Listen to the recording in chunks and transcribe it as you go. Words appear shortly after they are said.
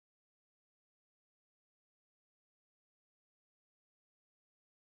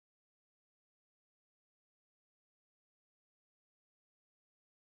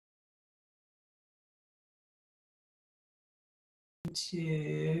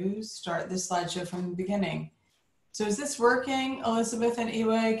to start this slideshow from the beginning. So is this working, Elizabeth and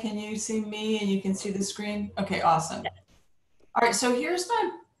Iwe? Can you see me and you can see the screen? Okay, awesome. All right, so here's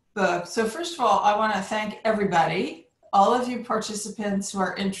my book. So first of all, I want to thank everybody, all of you participants who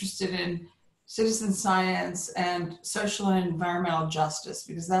are interested in citizen science and social and environmental justice,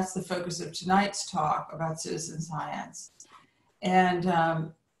 because that's the focus of tonight's talk about citizen science. And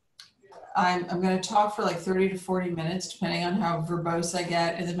I'm going to talk for like 30 to 40 minutes, depending on how verbose I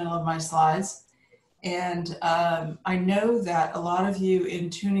get in the middle of my slides. And I know that a lot of you, in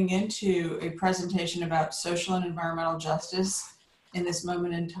tuning into a presentation about social and environmental justice in this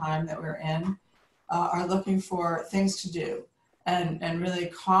moment in time that we're in, are looking for things to do and really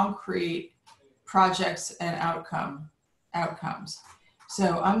concrete projects and outcomes.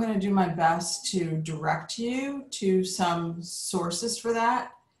 So I'm going to do my best to direct you to some sources for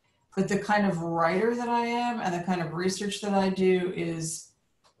that. But the kind of writer that I am and the kind of research that I do is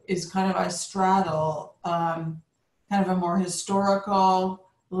kind of, I straddle kind of a more historical,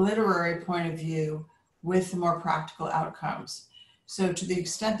 literary point of view with the more practical outcomes. So to the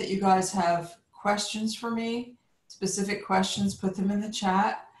extent that you guys have questions for me, specific questions, put them in the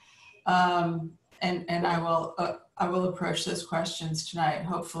chat. And I will approach those questions tonight,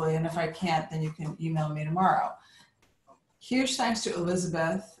 hopefully. And if I can't, then you can email me tomorrow. Huge thanks to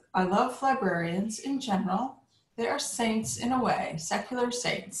Elizabeth. I love librarians in general. They are saints in a way, secular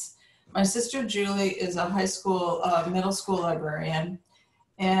saints. My sister Julie is a high school, middle school librarian.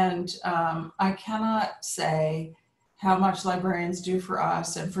 And I cannot say how much librarians do for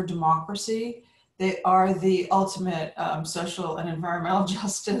us and for democracy. They are the ultimate social and environmental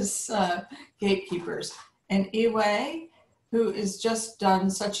justice gatekeepers. And Iwe, who has just done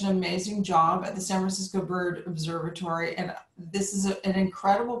such an amazing job at the San Francisco Bird Observatory. And this is an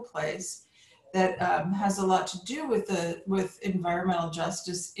incredible place that has a lot to do with environmental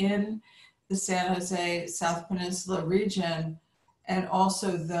justice in the San Jose South Peninsula region. And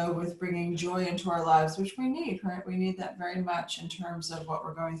also, though, with bringing joy into our lives, which we need, right? We need that very much in terms of what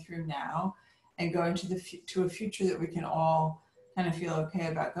we're going through now and going to a future that we can all kind of feel okay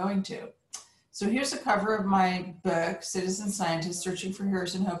about going to. So here's a cover of my book, Citizen Scientist, Searching for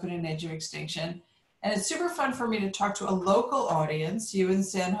Heroes in Hope in an Age of Extinction. And it's super fun for me to talk to a local audience, you in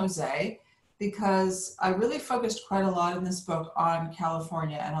San Jose, because I really focused quite a lot in this book on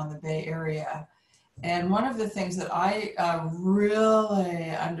California and on the Bay Area. And one of the things that I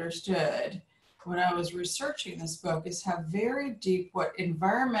really understood when I was researching this book is how very deep what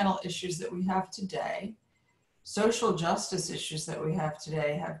environmental issues that we have today, social justice issues that we have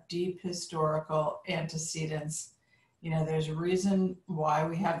today, have deep historical antecedents. You know, there's a reason why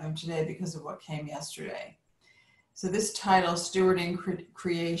we have them today because of what came yesterday. So this title, Stewarding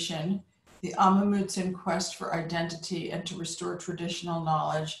Creation, the Amamutsan Quest for Identity and to Restore Traditional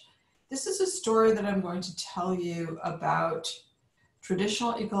Knowledge. This is a story that I'm going to tell you about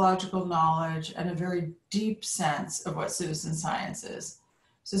traditional ecological knowledge and a very deep sense of what citizen science is.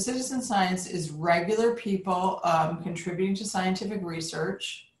 So citizen science is regular people contributing to scientific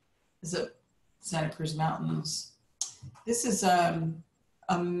research. This is Santa Cruz Mountains. This is a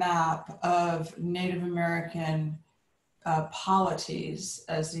map of Native American polities,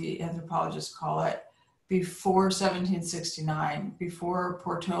 as the anthropologists call it, before 1769, before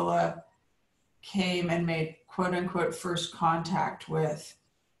Portola came and made quote unquote first contact with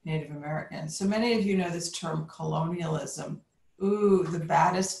Native Americans. So many of you know this term colonialism. Ooh, the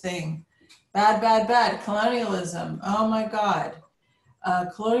baddest thing. Bad, bad, bad. Colonialism. Oh my God.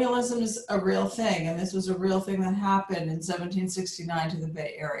 Colonialism is a real thing, and this was a real thing that happened in 1769 to the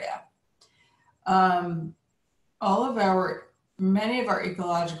Bay Area. Many of our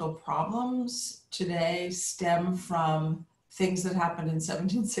ecological problems today stem from things that happened in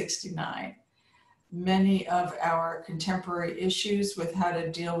 1769. Many of our contemporary issues with how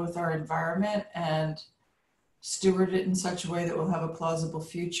to deal with our environment and steward it in such a way that we'll have a plausible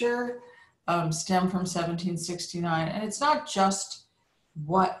future stem from 1769. And it's not just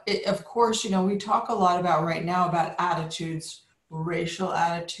of course, you know, we talk a lot about right now about attitudes, racial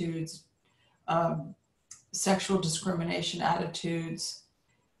attitudes, sexual discrimination attitudes.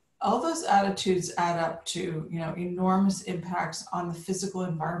 All those attitudes add up to, you know, enormous impacts on the physical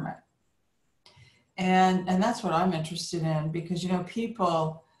environment. And that's what I'm interested in, because, you know,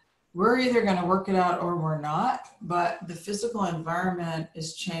 people, we're either going to work it out or we're not, but the physical environment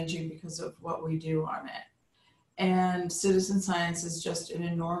is changing because of what we do on it. And citizen science is just an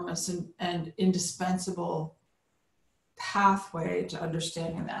enormous and indispensable pathway to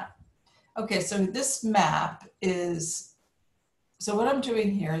understanding that. Okay, so this map is, so what I'm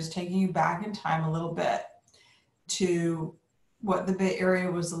doing here is taking you back in time a little bit to what the Bay Area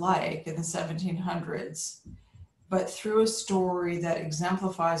was like in the 1700s, but through a story that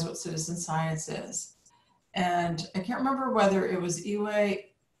exemplifies what citizen science is. And I can't remember whether it was Iwe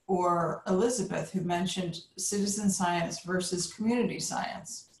or Elizabeth who mentioned citizen science versus community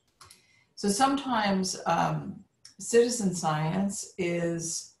science. So sometimes citizen science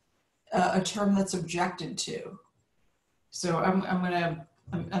is a term that's objected to. So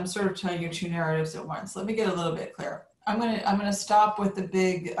I'm sort of telling you two narratives at once. Let me get a little bit clearer. I'm gonna stop with the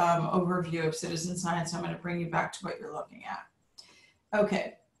big overview of citizen science. I'm gonna bring you back to what you're looking at.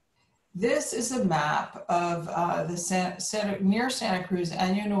 Okay, this is a map of near Santa Cruz,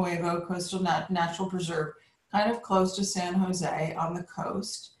 Año Nuevo Coastal Natural Preserve, kind of close to San Jose on the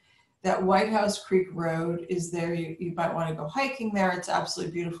coast. That White House Creek Road is there. You might want to go hiking there. It's an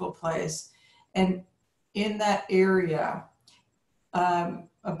absolutely beautiful place. And in that area,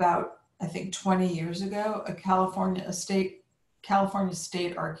 about, I think 20 years ago, a California state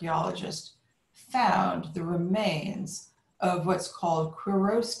archaeologist found the remains of what's called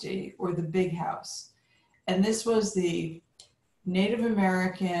Quirosti, or the Big House. And this was the Native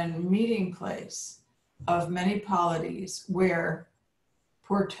American meeting place of many polities where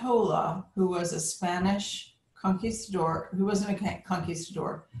Portola, who was a Spanish conquistador, who wasn't a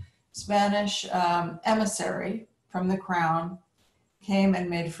conquistador, Spanish emissary from the crown, came and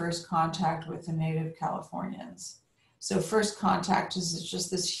made first contact with the native Californians. So first contact is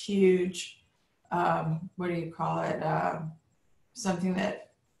just this huge, what do you call it? Something that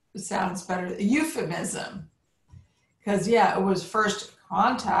sounds better, a euphemism. Because yeah, it was first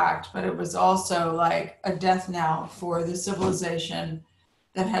contact, but it was also like a death knell for the civilization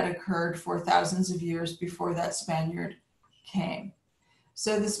that had occurred for thousands of years before that Spaniard came.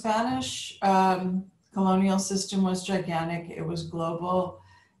 So the Spanish colonial system was gigantic, it was global,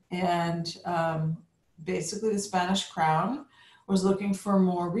 and basically the Spanish crown was looking for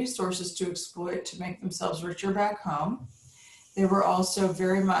more resources to exploit to make themselves richer back home. They were also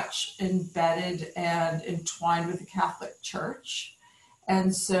very much embedded and entwined with the Catholic Church.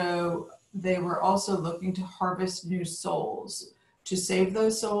 And so they were also looking to harvest new souls, to save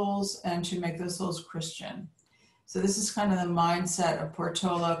those souls and to make those souls Christian. So this is kind of the mindset of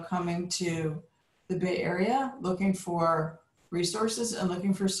Portola coming to the Bay Area, looking for resources and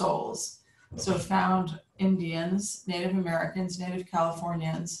looking for souls. So found Indians, Native Americans, Native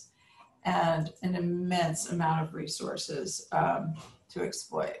Californians, and an immense amount of resources to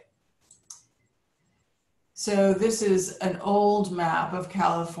exploit. So this is an old map of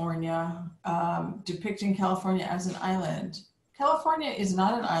California, depicting California as an island. California is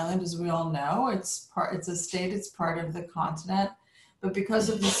not an island, as we all know. It's a state, it's part of the continent. But because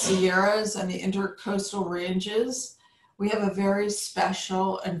of the Sierras and the intercoastal ranges, we have a very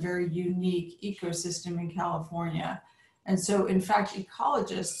special and very unique ecosystem in California. And so, in fact,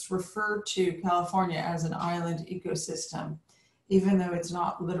 ecologists refer to California as an island ecosystem, even though it's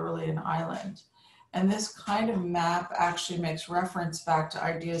not literally an island. And this kind of map actually makes reference back to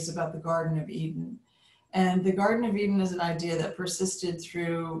ideas about the Garden of Eden. And the Garden of Eden is an idea that persisted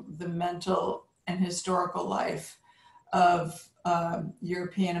through the mental and historical life of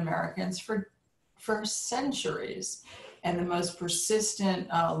European Americans for centuries. And the most persistent,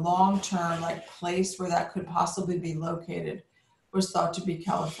 long-term place where that could possibly be located was thought to be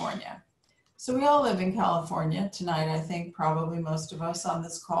California. So we all live in California tonight, I think probably most of us on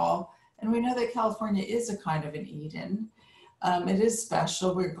this call. And we know that California is a kind of an Eden. It is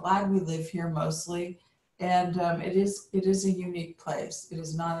special. We're glad we live here mostly. And it is a unique place. It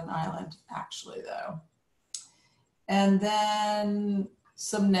is not an island, actually, though. And then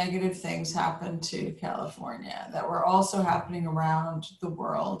some negative things happened to California that were also happening around the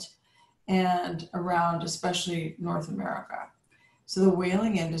world and around especially North America. So the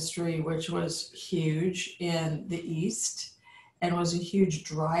whaling industry, which was huge in the East and was a huge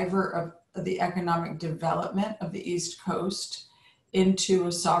driver of the economic development of the East Coast into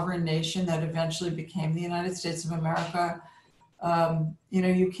a sovereign nation that eventually became the United States of America.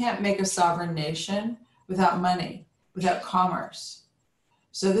 You can't make a sovereign nation without money, without commerce.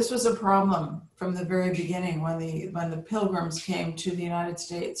 So this was a problem from the very beginning when the Pilgrims came to the United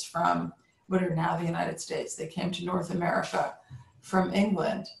States from what are now the United States. They came to North America from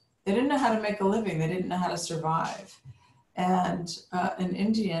England. They didn't know how to make a living. They didn't know how to survive. And an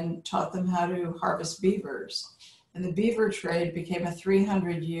Indian taught them how to harvest beavers. And the beaver trade became a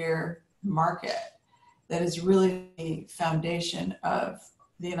 300-year market that is really the foundation of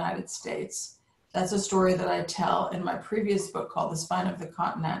the United States. That's a story that I tell in my previous book called The Spine of the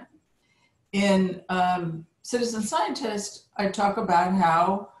Continent. In Citizen Scientist, I talk about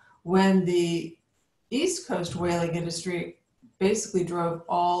how when the East Coast whaling industry basically drove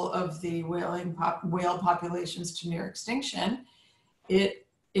all of the whale populations to near extinction, it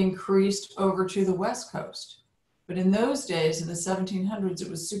increased over to the West Coast. But in those days, in the 1700s, it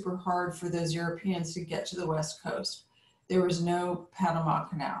was super hard for those Europeans to get to the West Coast. There was no Panama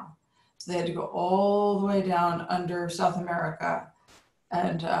Canal. So they had to go all the way down under South America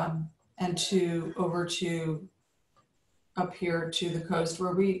and over to up here to the coast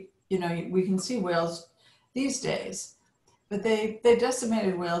where we can see whales these days. But they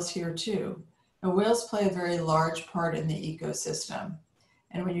decimated whales here too. Now, whales play a very large part in the ecosystem.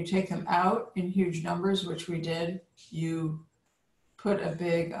 And when you take them out in huge numbers, which we did, you put a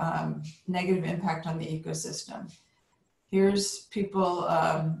big negative impact on the ecosystem. Here's people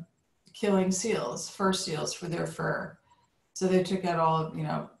killing seals, fur seals, for their fur. So they took out all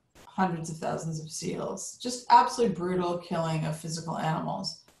of, hundreds of thousands of seals. Just absolutely brutal killing of physical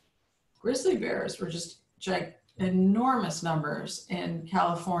animals. Grizzly bears were just enormous numbers in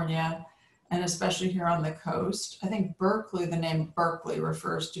California, and especially here on the coast. I think Berkeley, the name Berkeley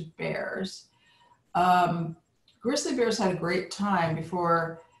refers to bears. Grizzly bears had a great time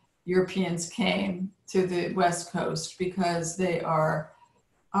before Europeans came to the West Coast because they are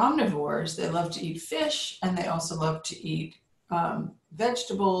omnivores. They love to eat fish, and they also love to eat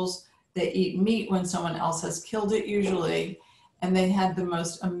vegetables. They eat meat when someone else has killed it usually, and they had the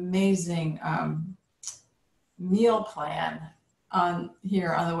most amazing meal plan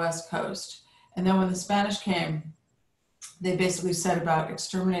here on the West Coast. And then when the Spanish came, they basically set about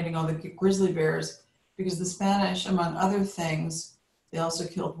exterminating all the grizzly bears because the Spanish, among other things, they also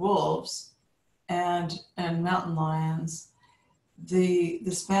killed wolves and mountain lions. The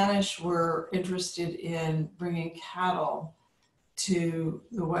Spanish were interested in bringing cattle to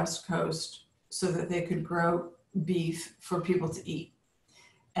the West Coast so that they could grow beef for people to eat.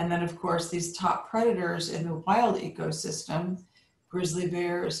 And then, of course, these top predators in the wild ecosystem, grizzly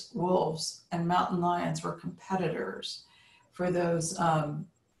bears, wolves, and mountain lions, were competitors for those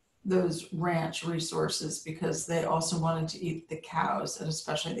ranch resources because they also wanted to eat the cows, and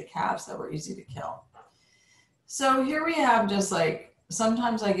especially the calves that were easy to kill. So here we have just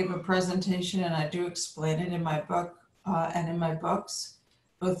sometimes I give a presentation and I do explain it in my book and in my books,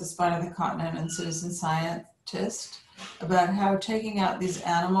 both The Spine of the Continent and Citizen Scientist, about how taking out these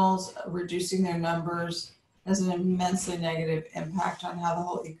animals, reducing their numbers, has an immensely negative impact on how the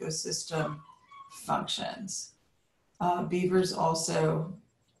whole ecosystem functions. Beavers also,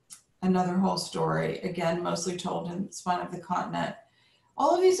 another whole story, again, mostly told in Spine of the Continent.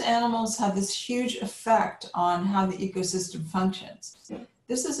 All of these animals have this huge effect on how the ecosystem functions.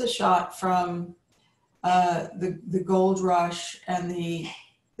 This is a shot from the gold rush and the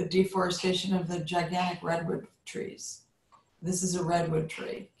deforestation of the gigantic redwood trees. This is a redwood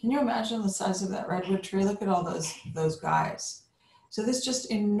tree. Can you imagine the size of that redwood tree? Look at all those guys. So this just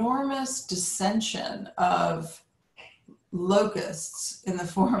enormous dissension of locusts in the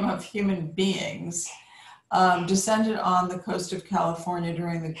form of human beings descended on the coast of California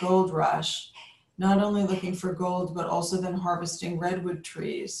during the gold rush, not only looking for gold, but also then harvesting redwood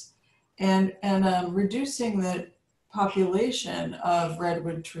trees and reducing the population of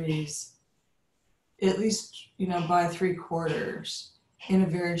redwood trees at least, by 3/4 in a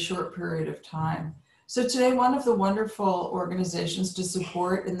very short period of time. So today, one of the wonderful organizations to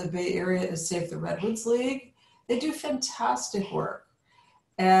support in the Bay Area is Save the Redwoods League. They do fantastic work,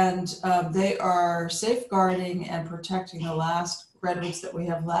 and they are safeguarding and protecting the last redwoods that we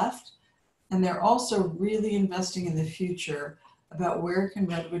have left. And they're also really investing in the future about where can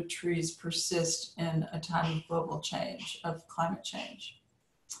redwood trees persist in a time of global change, of climate change.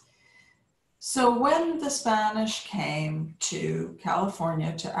 So when the Spanish came to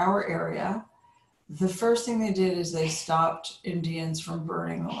California, to our area, the first thing they did is they stopped Indians from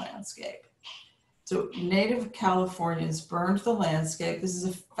burning the landscape. So native Californians burned the landscape. This is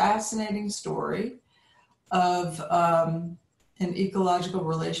a fascinating story of an ecological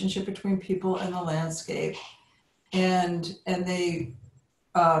relationship between people and the landscape. And they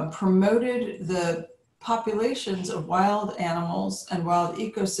promoted the populations of wild animals and wild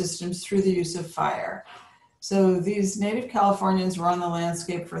ecosystems through the use of fire. So these native Californians were on the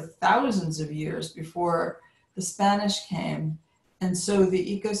landscape for thousands of years before the Spanish came. And so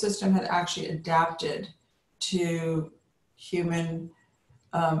the ecosystem had actually adapted to human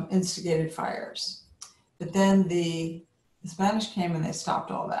instigated fires. But then the Spanish came and they stopped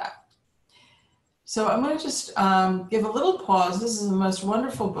all that. So I'm going to just give a little pause. This is the most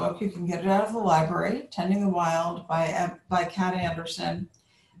wonderful book. You can get it out of the library, Tending the Wild by Kat Anderson.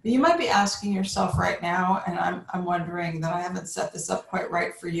 But you might be asking yourself right now, and I'm wondering that I haven't set this up quite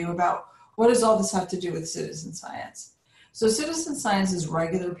right for you, about what does all this have to do with citizen science? So citizen science is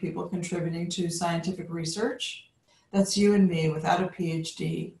regular people contributing to scientific research. That's you and me without a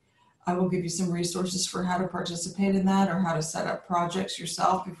PhD. I will give you some resources for how to participate in that or how to set up projects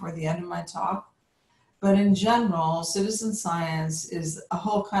yourself before the end of my talk. But in general, citizen science is a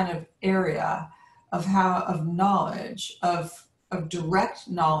whole kind of area of knowledge, of direct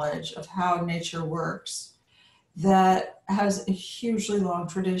knowledge of how nature works that has a hugely long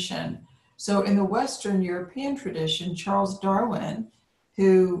tradition. So in the Western European tradition, Charles Darwin,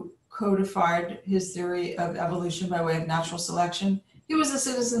 who codified his theory of evolution by way of natural selection, he was a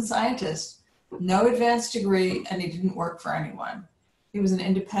citizen scientist, no advanced degree, and he didn't work for anyone. He was an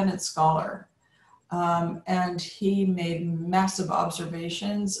independent scholar. And he made massive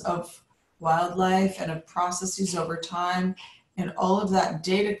observations of wildlife and of processes over time. And all of that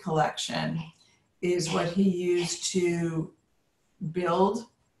data collection is what he used to build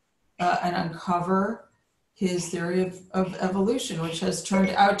and uncover his theory of evolution, which has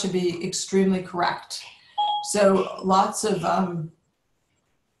turned out to be extremely correct. So lots of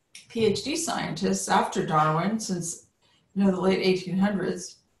PhD scientists after Darwin, since the late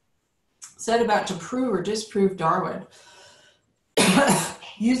 1800s, set about to prove or disprove Darwin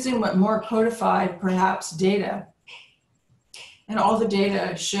using what more codified, perhaps, data. And all the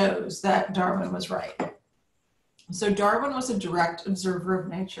data shows that Darwin was right. So Darwin was a direct observer of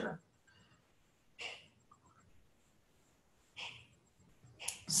nature.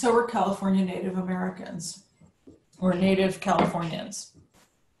 So were California Native Americans, or Native Californians.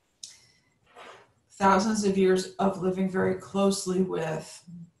 Thousands of years of living very closely with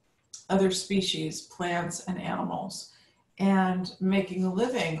other species, plants and animals, and making a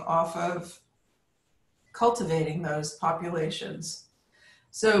living off of cultivating those populations.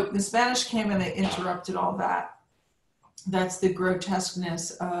 So the Spanish came and they interrupted all that. That's the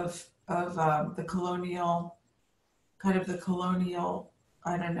grotesqueness of the colonial,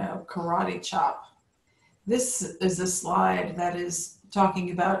 I don't know, karate chop. This is a slide that is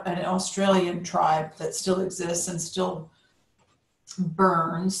talking about an Australian tribe that still exists and still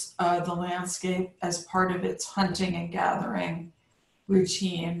burns the landscape as part of its hunting and gathering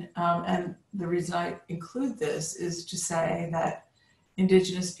routine. And the reason I include this is to say that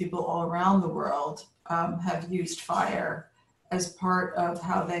indigenous people all around the world have used fire as part of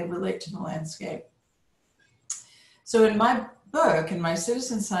how they relate to the landscape. So in my book, in my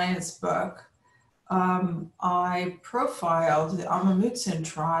citizen science book, I profiled the Amamutsan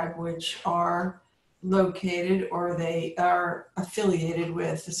tribe, which are located, or they are affiliated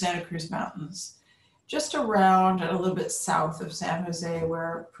with, the Santa Cruz Mountains, just around and a little bit south of San Jose,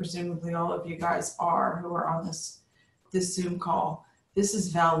 where presumably all of you guys are who are on this Zoom call. This is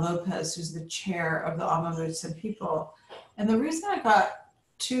Val Lopez, who's the chair of the Amamutsan people. And the reason I got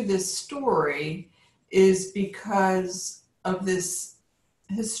to this story is because of this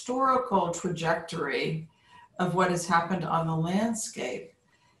historical trajectory of what has happened on the landscape.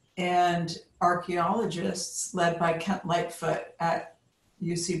 And archaeologists led by Kent Lightfoot at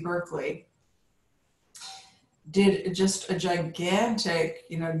UC Berkeley did just a gigantic,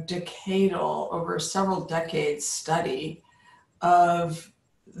 decadal, over several decades study of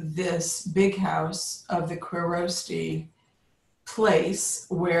this big house of the Quirosti place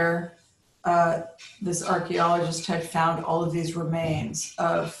where this archaeologist had found all of these remains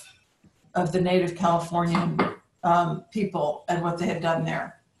of the native Californian people and what they had done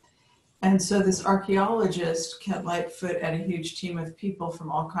there. And so this archaeologist, Kent Lightfoot, and a huge team of people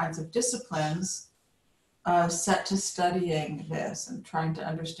from all kinds of disciplines set to studying this and trying to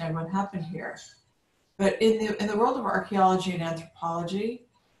understand what happened here. But in the world of archaeology and anthropology,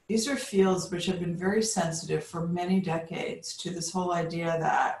 these are fields which have been very sensitive for many decades to this whole idea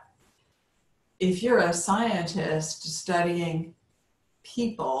that if you're a scientist studying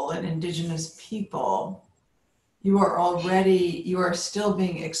people and indigenous people, you are still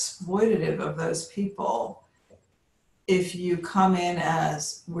being exploitative of those people if you come in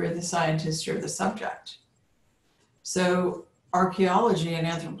as we're the scientist, you're the subject. So archaeology and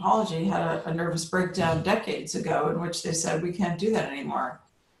anthropology had a nervous breakdown decades ago in which they said, we can't do that anymore.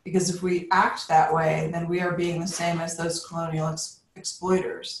 Because if we act that way, then we are being the same as those colonial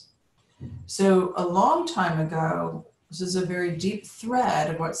exploiters. So a long time ago, this is a very deep thread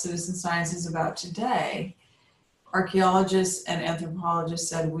of what citizen science is about today. Archaeologists and anthropologists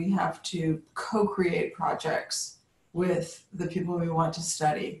said we have to co-create projects with the people we want to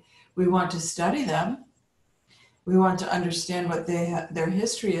study. We want to study them. We want to understand what their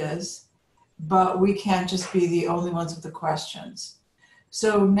history is, but we can't just be the only ones with the questions.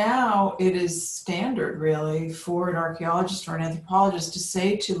 So now it is standard, really, for an archaeologist or an anthropologist to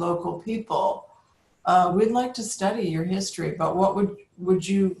say to local people, we'd like to study your history, but what would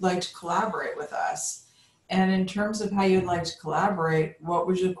you like to collaborate with us? And in terms of how you'd like to collaborate, what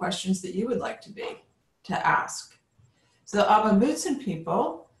were the questions that you would like to ask? So the Amamutsan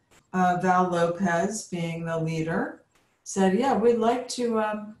people, Val Lopez being the leader, said, yeah, we'd like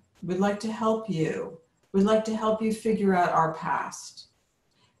to help you. We'd like to help you figure out our past,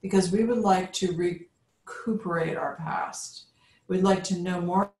 because we would like to recuperate our past. We'd like to know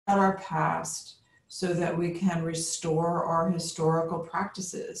more about our past so that we can restore our historical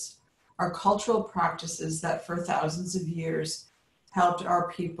practices, our cultural practices that for thousands of years helped our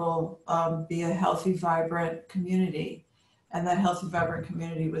people be a healthy, vibrant community. And that healthy, vibrant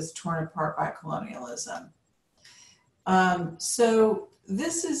community was torn apart by colonialism. So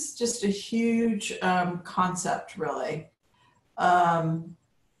this is just a huge concept, really.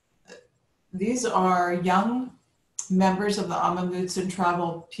 These are young members of the Amamutsan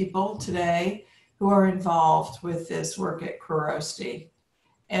tribal people today who are involved with this work at Kurosti.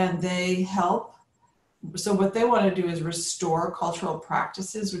 And they help. So what they want to do is restore cultural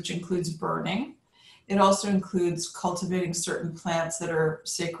practices, which includes burning. It also includes cultivating certain plants that are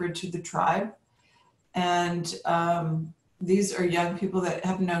sacred to the tribe. And these are young people that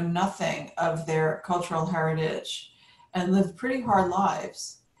have known nothing of their cultural heritage and live pretty hard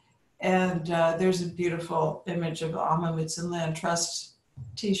lives. And there's a beautiful image of the Amamutsan Land Trust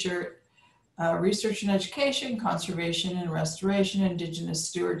t-shirt, research and education, conservation and restoration, indigenous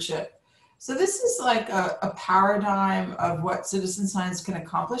stewardship. So this is like a paradigm of what citizen science can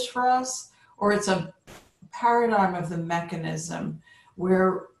accomplish for us, or it's a paradigm of the mechanism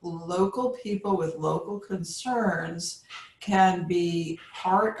where local people with local concerns can be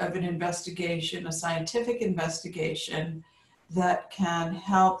part of an investigation, a scientific investigation that can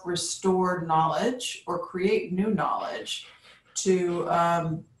help restore knowledge or create new knowledge to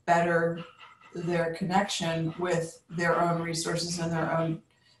better their connection with their own resources and their own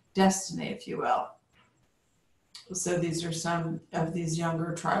destiny, if you will. So these are some of these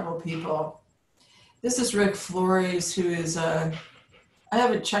younger tribal people. This is Rick Flores, who is I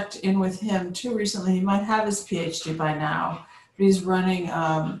haven't checked in with him too recently. He might have his PhD by now, but he's running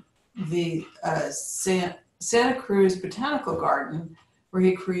the Santa Cruz Botanical Garden, where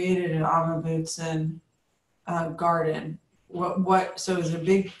he created an Amamutsan garden. So is a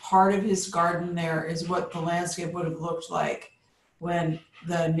big part of his garden there is what the landscape would have looked like when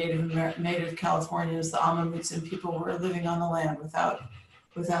the native Californians, the Amamutsan people, were living on the land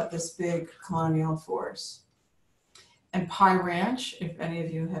without this big colonial force. And Pie Ranch, if any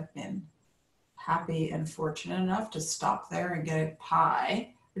of you have been happy and fortunate enough to stop there and get a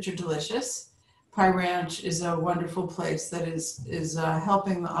pie, which are delicious. Pie Ranch is a wonderful place that is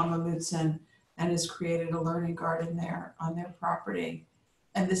helping the Amamutsan and has created a learning garden there on their property.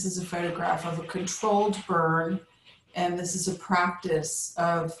 And this is a photograph of a controlled burn. And this is a practice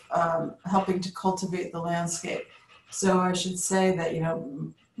of helping to cultivate the landscape. So I should say that,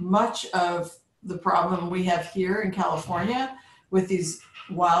 much of the problem we have here in California with these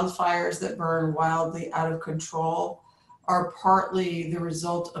wildfires that burn wildly out of control are partly the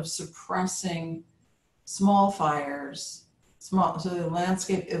result of suppressing small fires. So the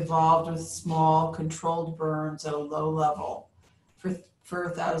landscape evolved with small controlled burns at a low level for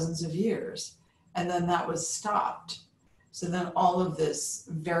thousands of years. And then that was stopped. So then all of this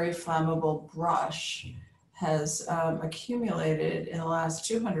very flammable brush has accumulated in the last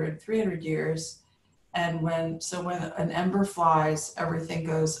 200, 300 years. And when an ember flies, everything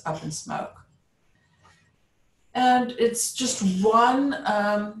goes up in smoke. And it's just one,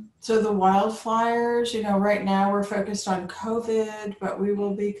 so the wildfires, right now we're focused on COVID, but we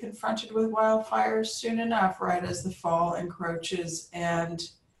will be confronted with wildfires soon enough, right as the fall encroaches. And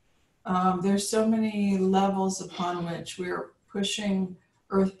there's so many levels upon which we're pushing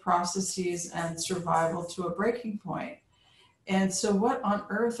earth processes and survival to a breaking point. And so what on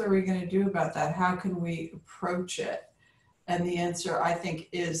earth are we going to do about that? How can we approach it? And the answer, I think,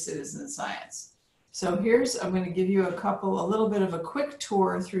 is citizen science. So I'm going to give you a little bit of a quick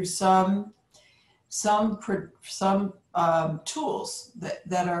tour through some tools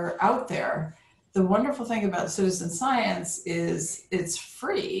that are out there. The wonderful thing about citizen science is it's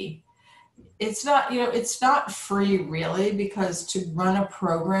free. It's not free really, because to run a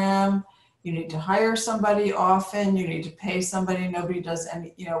program, you need to hire somebody often, you need to pay somebody, nobody does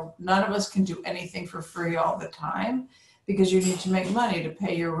none of us can do anything for free all the time, because you need to make money to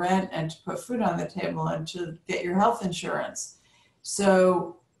pay your rent and to put food on the table and to get your health insurance.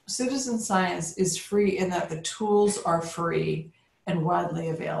 So citizen science is free in that the tools are free and widely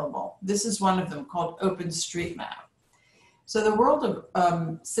available. This is one of them called OpenStreetMap. So the world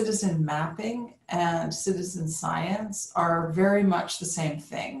of citizen mapping and citizen science are very much the same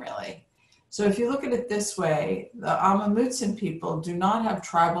thing, really. So if you look at it this way, the Amamutsan people do not have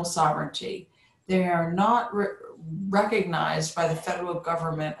tribal sovereignty. They are not recognized by the federal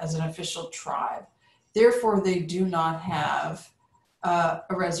government as an official tribe. Therefore, they do not have a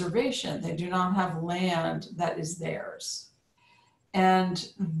reservation. They do not have land that is theirs.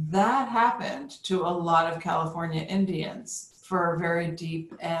 And that happened to a lot of California Indians for very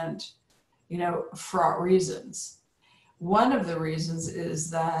deep and, fraught reasons. One of the reasons is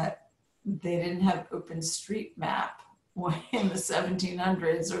that they didn't have OpenStreetMap in the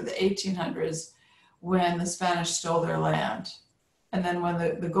 1700s or the 1800s when the Spanish stole their land. And then when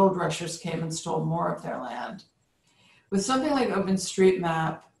the gold rushers came and stole more of their land. With something like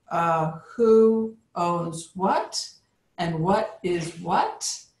OpenStreetMap, who owns what and what is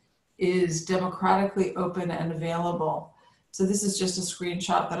democratically open and available. So this is just a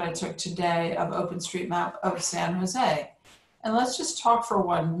screenshot that I took today of OpenStreetMap of San Jose. And let's just talk for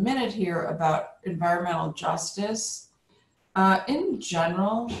 1 minute here about environmental justice. In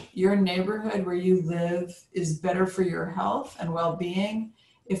general, your neighborhood where you live is better for your health and well-being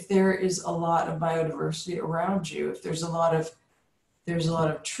if there is a lot of biodiversity around you. If there's a lot of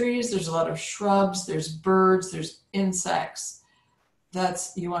trees, there's a lot of shrubs, there's birds, there's insects.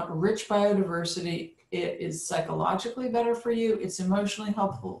 You want rich biodiversity. It is psychologically better for you, it's emotionally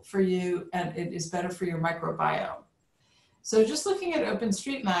helpful for you, and it is better for your microbiome. So just looking at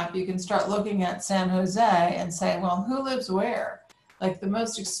OpenStreetMap, you can start looking at San Jose and say, well, who lives where? Like the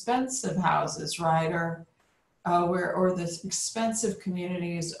most expensive houses, right? Or the expensive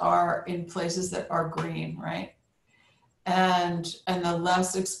communities are in places that are green, right? And the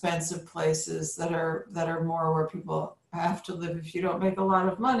less expensive places that are more where people have to live if you don't make a lot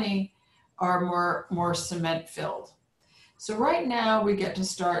of money are more cement filled. So right now we get to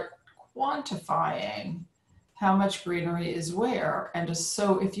start quantifying how much greenery is where. And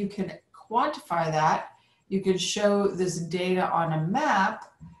so if you can quantify that, you could show this data on a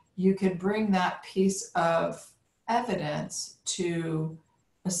map, you could bring that piece of evidence to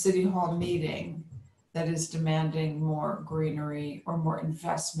a city hall meeting that is demanding more greenery or more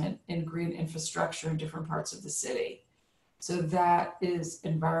investment in green infrastructure in different parts of the city. So that is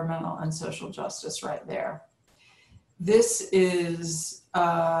environmental and social justice right there. This is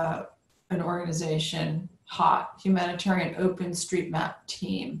an organization, HOT, Humanitarian OpenStreetMap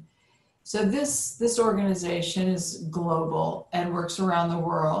Team. So this organization is global and works around the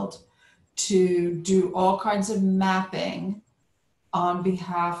world to do all kinds of mapping on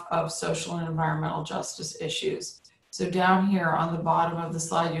behalf of social and environmental justice issues. So down here on the bottom of the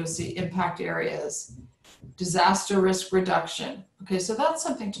slide, you'll see impact areas, disaster risk reduction. Okay, so that's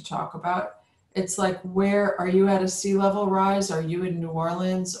something to talk about. It's like, where are you at a sea level rise? Are you in New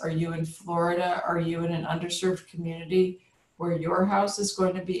Orleans? Are you in Florida? Are you in an underserved community where your house is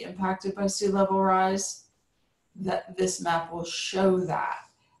going to be impacted by sea level rise? This map will show that.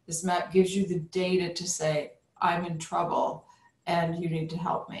 This map gives you the data to say, I'm in trouble and you need to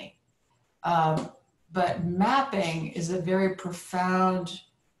help me. But mapping is a very profound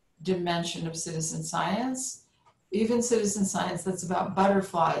dimension of citizen science. Even citizen science that's about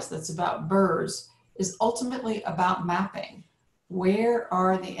butterflies, that's about birds, is ultimately about mapping. Where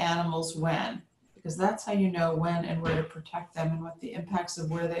are the animals when? Because that's how you know when and where to protect them and what the impacts of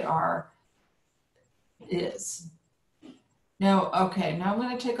where they are is. Now, okay, now I'm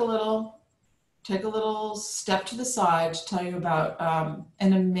going to take a little step to the side to tell you about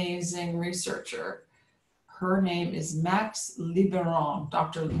an amazing researcher. Her name is Max Liboiron,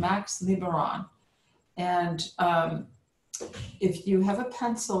 Dr. Max Liboiron. And if you have a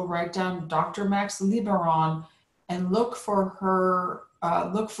pencil, write down Dr. Max Liboiron and look for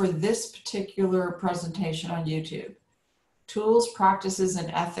this particular presentation on YouTube. Tools, Practices,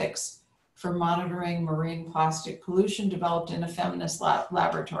 and Ethics for Monitoring Marine Plastic Pollution, developed in a feminist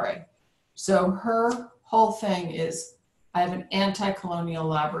laboratory. So her whole thing is, I have an anti-colonial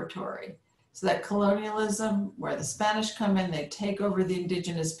laboratory. So that colonialism, where the Spanish come in, they take over the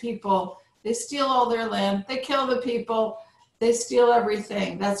indigenous people, they steal all their land, they kill the people, they steal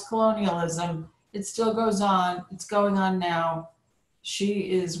everything. That's colonialism. It still goes on. It's going on now.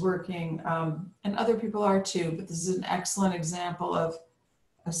 She is working, and other people are too, but this is an excellent example of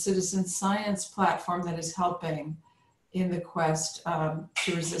a citizen science platform that is helping in the quest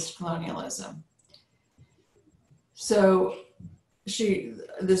to resist colonialism. So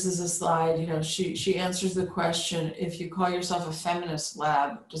this is a slide, she answers the question, if you call yourself a feminist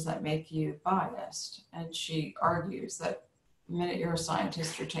lab, does that make you biased? And she argues that the minute you're a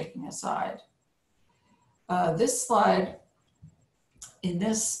scientist, you're taking a side. This slide In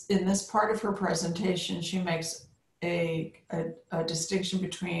this part of her presentation, she makes a distinction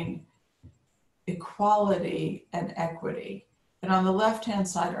between equality and equity. And on the left-hand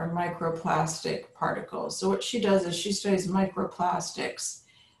side are microplastic particles. So what she does is she studies microplastics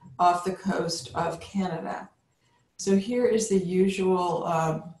off the coast of Canada. So here is the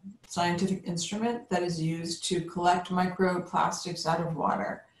usual scientific instrument that is used to collect microplastics out of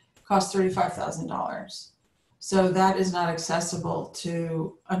water. It costs $35,000. So that is not accessible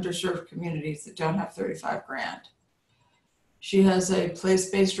to underserved communities that don't have 35 grand. She has a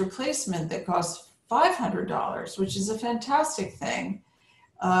place-based replacement that costs $500, which is a fantastic thing.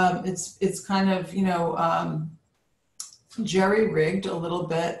 It's kind of, you know, jerry-rigged a little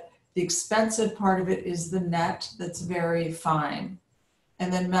bit. The expensive part of it is the net that's very fine.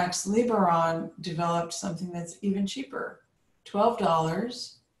 And then Max Lieberman developed something that's even cheaper,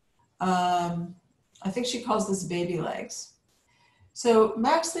 $12. I think she calls this baby legs. So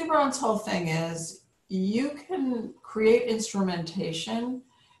Max Lieberman's whole thing is you can create instrumentation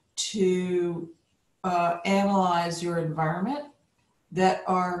to analyze your environment that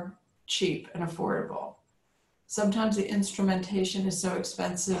are cheap and affordable. Sometimes the instrumentation is so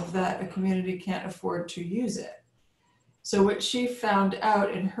expensive that a community can't afford to use it. So what she found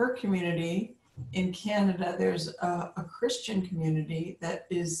out in her community in Canada, there's a Christian community that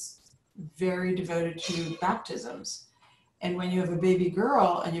is very devoted to baptisms. And when you have a baby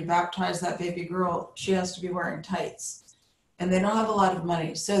girl and you baptize that baby girl, she has to be wearing tights. And they don't have a lot of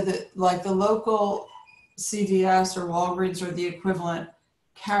money. So that like the local CVS or Walgreens or the equivalent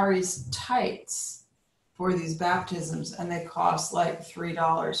carries tights for these baptisms, and they cost like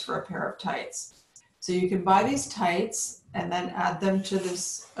 $3 for a pair of tights. So you can buy these tights and then add them to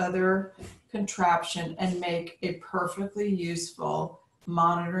this other contraption and make a perfectly useful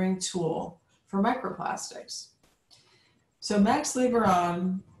monitoring tool for microplastics. So Max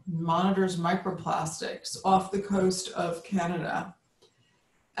Lieberman monitors microplastics off the coast of Canada.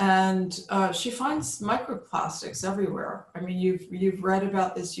 And she finds microplastics everywhere. I mean, you've read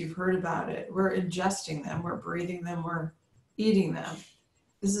about this, you've heard about it. We're ingesting them, we're breathing them, we're eating them.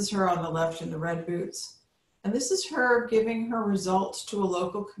 This is her on the left in the red boots. And this is her giving her results to a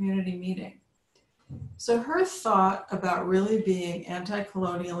local community meeting. So her thought about really being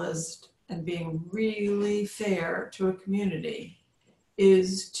anti-colonialist and being really fair to a community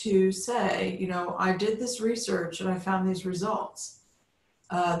is to say, you know, I did this research and I found these results.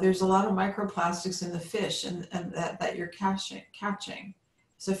 There's a lot of microplastics in the fish and that you're catching.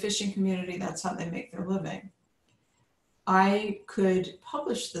 So fishing community, that's how they make their living. I could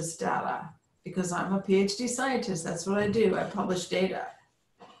publish this data because I'm a PhD scientist. That's what I do. I publish data.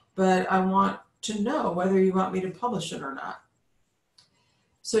 But I want to know whether you want me to publish it or not.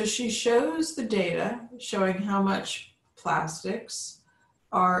 So she shows the data showing how much plastics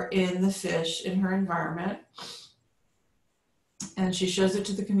are in the fish in her environment. And she shows it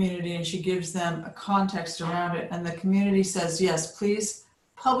to the community and she gives them a context around it. And the community says, yes, please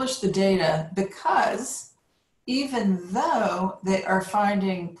publish the data, because even though they are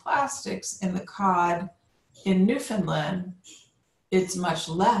finding plastics in the cod in Newfoundland, it's much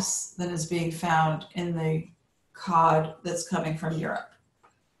less than is being found in the cod that's coming from Europe.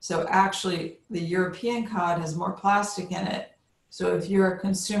 So actually the European cod has more plastic in it. So if you're a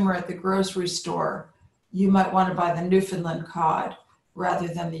consumer at the grocery store, you might want to buy the Newfoundland cod rather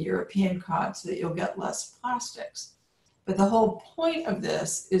than the European cod so that you'll get less plastics. But the whole point of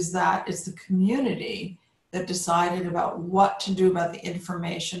this is that it's the community that decided about what to do about the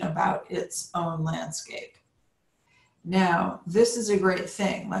information about its own landscape. Now, this is a great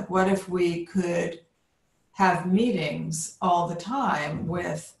thing. Like, what if we could have meetings all the time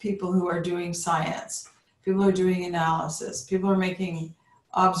with people who are doing science, people who are doing analysis, people who are making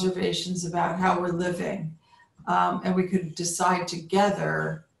observations about how we're living, and we could decide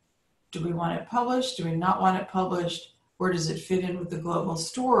together, do we want it published? Do we not want it published? Where does it fit in with the global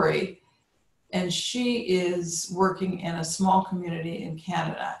story? And she is working in a small community in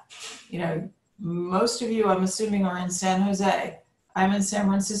Canada. You know, most of you, I'm assuming, are in San Jose. I'm in San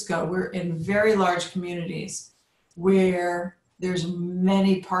Francisco. We're in very large communities where there's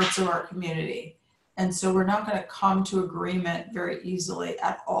many parts of our community. And so we're not going to come to agreement very easily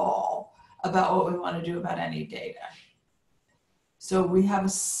at all about what we want to do about any data. So we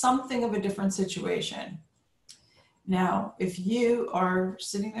have something of a different situation. Now, if you are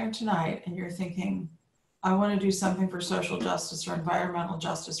sitting there tonight and you're thinking, I want to do something for social justice or environmental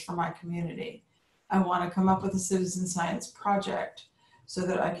justice for my community, I want to come up with a citizen science project so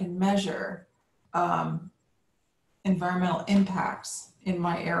that I can measure environmental impacts in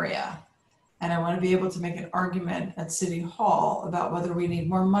my area. and I want to be able to make an argument at City Hall about whether we need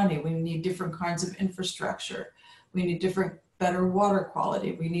more money, we need different kinds of infrastructure, we need better water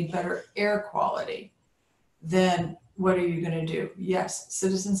quality, we need better air quality, then what are you going to do? Yes,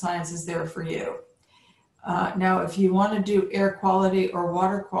 citizen science is there for you. Now, if you want to do air quality or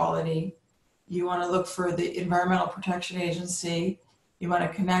water quality, you want to look for the Environmental Protection Agency. You want to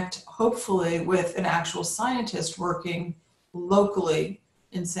connect, hopefully, with an actual scientist working locally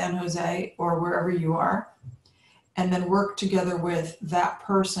in San Jose or wherever you are, and then work together with that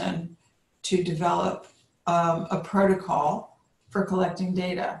person to develop a protocol for collecting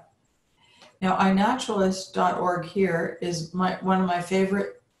data. Now, iNaturalist.org here is one of my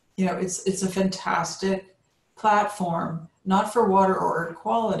favorite, it's a fantastic platform, not for water or air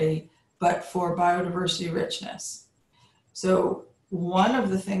quality, but for biodiversity richness. So one of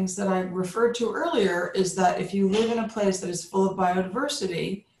the things that I referred to earlier is that if you live in a place that is full of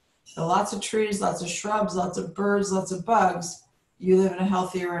biodiversity, lots of trees, lots of shrubs, lots of birds, lots of bugs, you live in a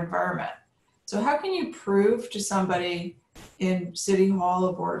healthier environment. So how can you prove to somebody in City Hall,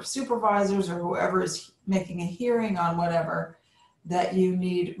 a board of supervisors, or whoever is making a hearing on whatever, that you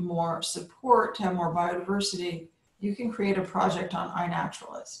need more support to have more biodiversity? You can create a project on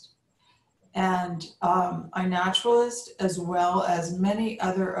iNaturalist. And iNaturalist, as well as many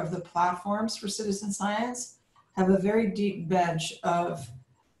other of the platforms for citizen science, have a very deep bench of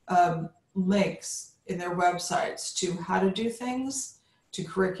links in their websites to how to do things, to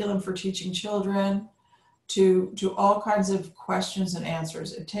curriculum for teaching children, to all kinds of questions and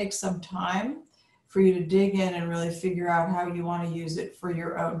answers. It takes some time for you to dig in and really figure out how you want to use it for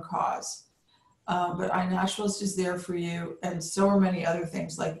your own cause. But iNaturalist is there for you, and so are many other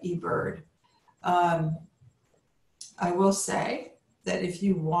things like eBird. I will say that if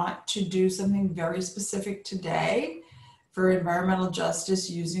you want to do something very specific today for environmental justice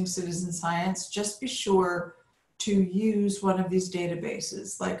using citizen science, just be sure to use one of these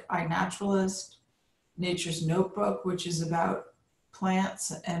databases like iNaturalist, Nature's Notebook, which is about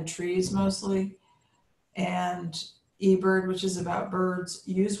plants and trees mostly, and eBird, which is about birds.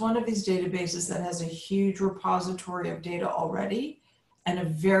 Use one of these databases that has a huge repository of data already and a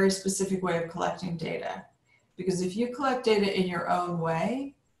very specific way of collecting data. Because if you collect data in your own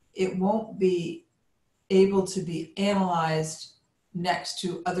way, it won't be able to be analyzed next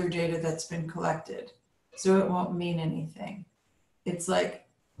to other data that's been collected. So it won't mean anything. It's like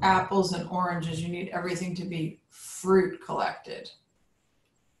apples and oranges. You need everything to be fruit collected.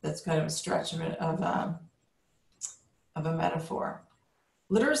 That's kind of a stretch of a metaphor.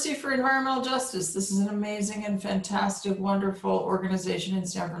 Literacy for Environmental Justice. This is an amazing and fantastic, wonderful organization in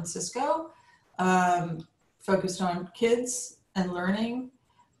San Francisco, focused on kids and learning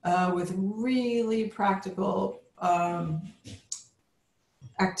with really practical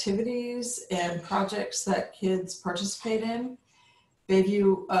activities and projects that kids participate in.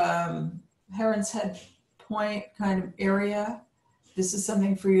 Bayview, Heron's Head Point kind of area. This is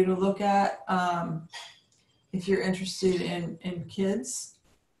something for you to look at if you're interested in kids.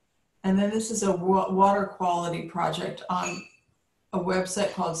 And then this is a water quality project on a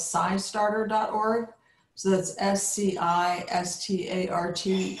website called SciStarter.org. So that's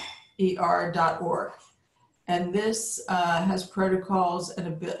SCISTARTER.org. And this has protocols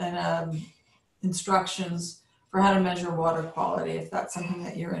and instructions for how to measure water quality, if that's something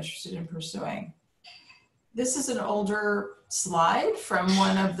that you're interested in pursuing. This is an older slide from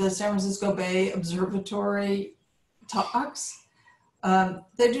one of the San Francisco Bay Observatory talks.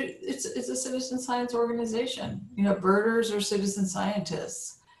 It's a citizen science organization. You know, birders are citizen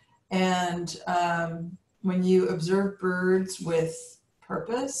scientists. And when you observe birds with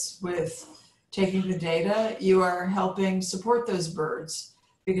purpose, with taking the data, you are helping support those birds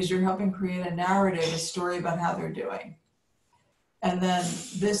because you're helping create a narrative, a story about how they're doing. And then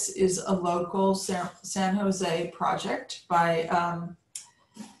this is a local San Jose project by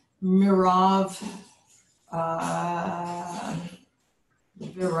Mirav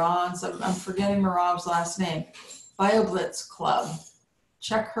Virons. I'm forgetting Mirav's last name. BioBlitz Club.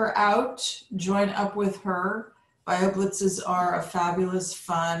 Check her out. Join up with her. BioBlitzes are a fabulous,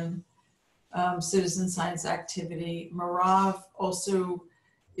 fun citizen science activity. Mirav also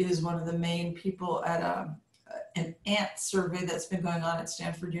is one of the main people at an ant survey that's been going on at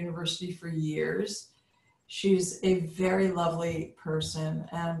Stanford University for years. She's a very lovely person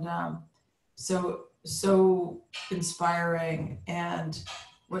and so inspiring, and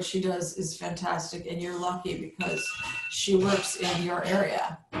what she does is fantastic, and you're lucky because she works in your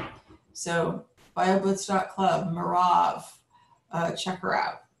area. So bioblitz.club, Mirav, check her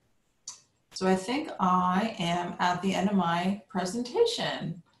out. So I think I am at the end of my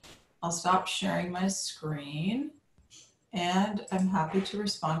presentation. I'll stop sharing my screen and I'm happy to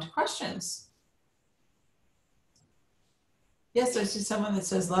respond to questions. Yes, I see someone that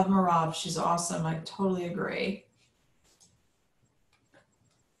says, love Merav, she's awesome. I totally agree.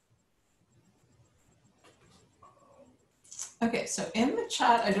 Okay, so in the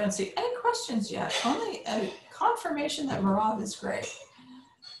chat, I don't see any questions yet, only a confirmation that Merav is great.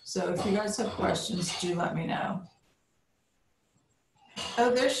 So if you guys have questions, do let me know.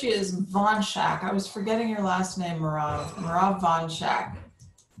 Oh, there she is, Von Schack. I was forgetting your last name, Merav. Merav Von Schack.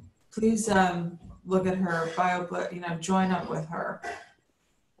 Please look at her bio, join up with her.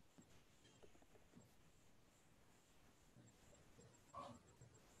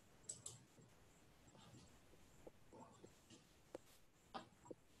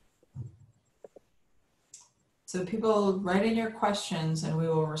 So people write in your questions and we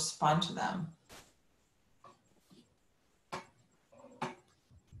will respond to them.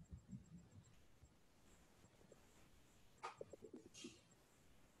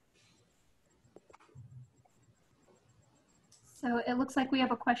 So it looks like we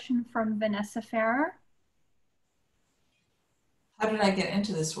have a question from Vanessa Farrer. How did I get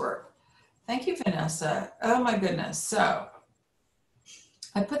into this work? Thank you, Vanessa. Oh my goodness. So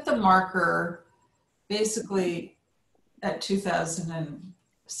I put the marker basically at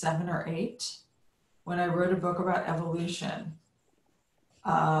 2007 or 8 when I wrote a book about evolution.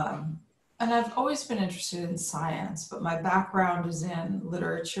 And I've always been interested in science, but my background is in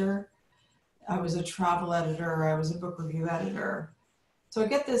literature. I was a travel editor, I was a book review editor. So I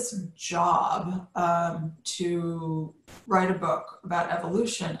get this job to write a book about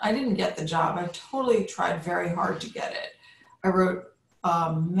evolution. I didn't get the job. I totally tried very hard to get it. I wrote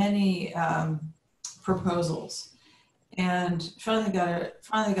many proposals and finally got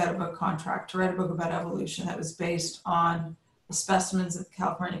a book contract to write a book about evolution that was based on the specimens of the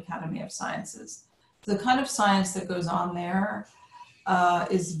California Academy of Sciences. The kind of science that goes on there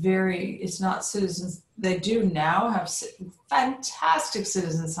it's not citizens. They do now have fantastic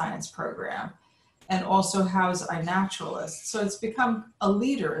citizen science program and also house iNaturalists. So it's become a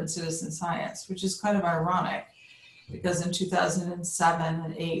leader in citizen science, which is kind of ironic because in 2007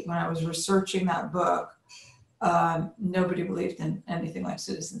 and 8, when I was researching that book, nobody believed in anything like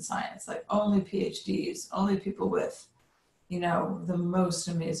citizen science, like only PhDs, only people with, the most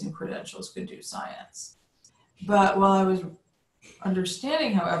amazing credentials could do science. But while I was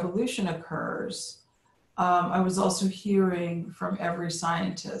understanding how evolution occurs, I was also hearing from every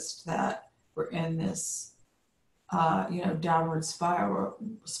scientist that we're in this, downward spiral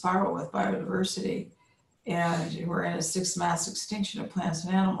with biodiversity, and we're in a 6th mass extinction of plants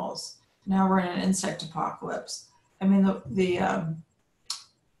and animals. Now we're in an insect apocalypse. I mean, the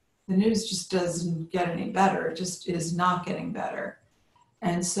news just doesn't get any better. It just is not getting better.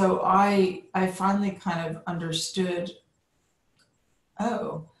 And so I finally kind of understood,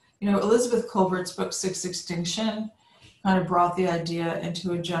 Elizabeth Colbert's book, 6th Extinction, kind of brought the idea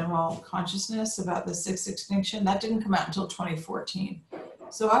into a general consciousness about the 6th extinction. That didn't come out until 2014.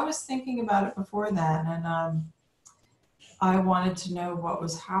 So I was thinking about it before then, and I wanted to know what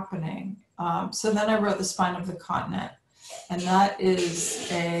was happening. So then I wrote The Spine of the Continent, and that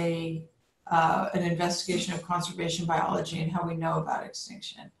is an investigation of conservation biology and how we know about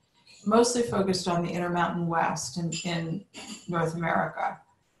extinction, mostly focused on the Intermountain West in North America.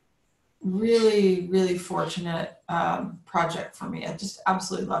 Really, really fortunate project for me. I just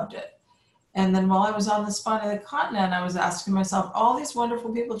absolutely loved it. And then while I was on the spine of the continent, I was asking myself, all these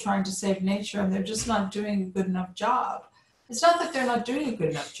wonderful people trying to save nature, and they're just not doing a good enough job. It's not that they're not doing a good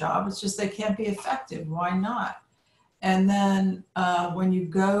enough job, it's just they can't be effective. Why not? And then when you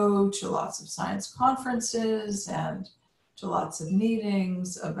go to lots of science conferences and to lots of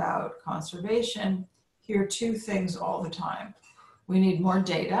meetings about conservation, hear 2 things all the time. We need more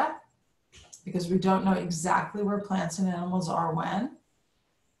data because we don't know exactly where plants and animals are when,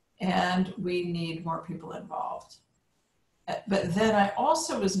 and we need more people involved. But then I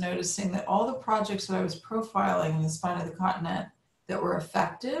also was noticing that all the projects that I was profiling in the spine of the continent that were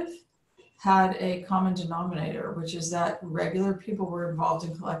effective had a common denominator, which is that regular people were involved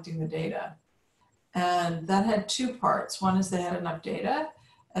in collecting the data. And that had 2 parts. One is they had enough data,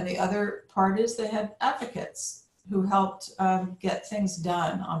 and the other part is they had advocates who helped get things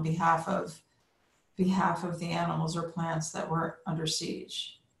done on behalf of the animals or plants that were under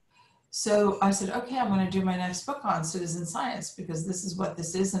siege. So I said, okay, I'm going to do my next book on citizen science because this is what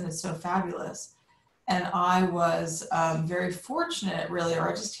this is and it's so fabulous. And I was very fortunate, really, or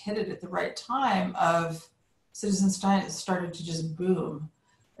I just hit it at the right time of citizen science started to just boom,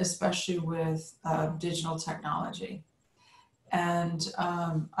 especially with digital technology. And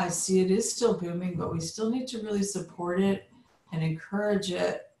I see it is still booming, but we still need to really support it and encourage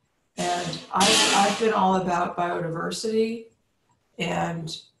it. And I've been all about biodiversity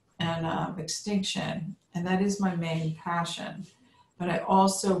and extinction, and that is my main passion. But I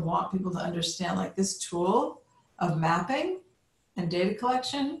also want people to understand, like, this tool of mapping and data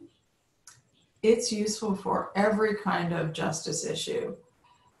collection, it's useful for every kind of justice issue,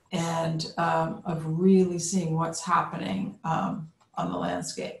 and of really seeing what's happening on the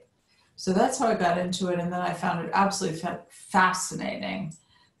landscape. So that's how I got into it, and then I found it absolutely fascinating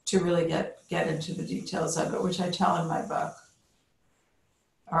to really get into the details of it, which I tell in my book.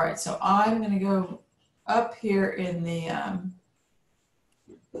 All right, so I'm going to go up here in the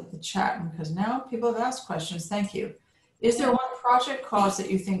chat, because now people have asked questions. Thank you. Is there one project cause that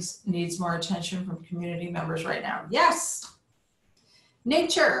you think needs more attention from community members right now? Yes.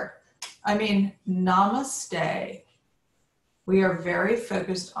 Nature. I mean, namaste. We are very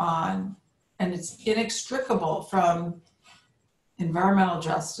focused on, and it's inextricable from environmental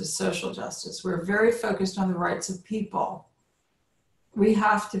justice, social justice. We're very focused on the rights of people. We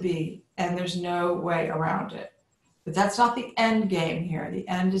have to be, and there's no way around it. But that's not the end game here. The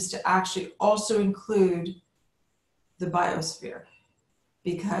end is to actually also include the biosphere,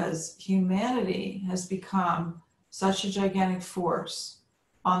 because humanity has become such a gigantic force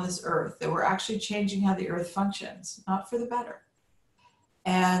on this earth that we're actually changing how the earth functions, not for the better.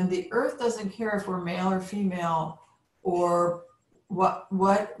 And the earth doesn't care if we're male or female, or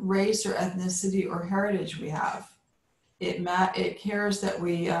what race or ethnicity or heritage we have. It cares that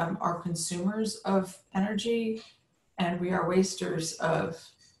we are consumers of energy, and we are wasters of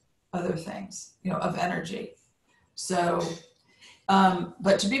other things, of energy. So,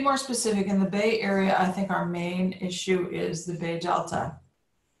 but to be more specific, in the Bay Area, I think our main issue is the Bay Delta.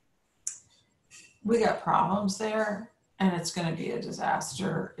 We got problems there, and it's going to be a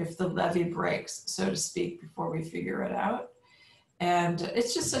disaster if the levee breaks, so to speak, before we figure it out. And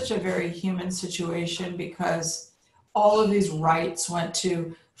it's just such a very human situation, because all of these rights went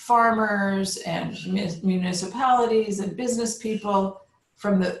to farmers and municipalities and business people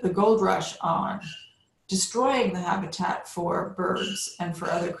from the gold rush on, destroying the habitat for birds and for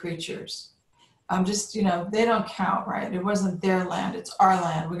other creatures. They don't count, right? It wasn't their land, it's our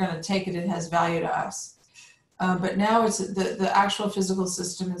land. We're going to take it, it has value to us. But now it's the actual physical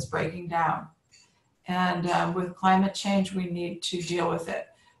system is breaking down. And with climate change, we need to deal with it.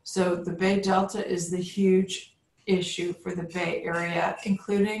 So the Bay Delta is the huge issue for the Bay Area,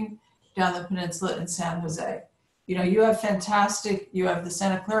 including down the peninsula in San Jose. You have you have the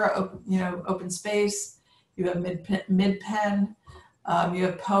Santa Clara, open space, you have Mid-Penn, you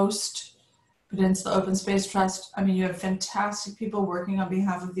have Post, Peninsula Open Space Trust. I mean, you have fantastic people working on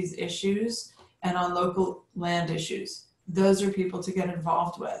behalf of these issues and on local land issues. Those are people to get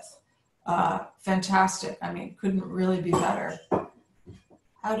involved with. Fantastic. I mean, couldn't really be better.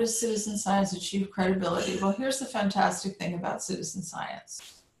 How does citizen science achieve credibility? Well, here's the fantastic thing about citizen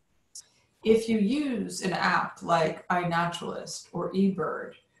science. If you use an app like iNaturalist or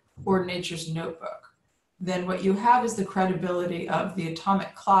eBird or Nature's Notebook, then what you have is the credibility of the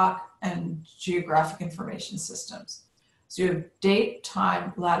atomic clock and geographic information systems. So you have date,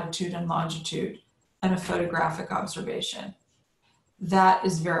 time, latitude, and longitude, and a photographic observation. That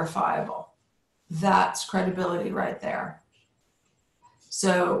is verifiable. That's credibility right there.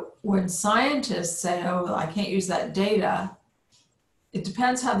 So when scientists say, oh, well, I can't use that data, it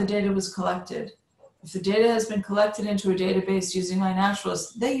depends how the data was collected. If the data has been collected into a database using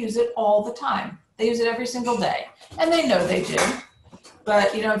iNaturalist, they use it all the time. They use it every single day, and they know they do.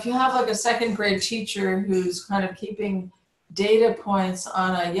 But if you have like a second grade teacher who's kind of keeping data points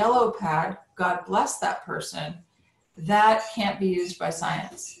on a yellow pad, God bless that person, that can't be used by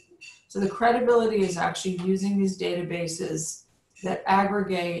science. So the credibility is actually using these databases that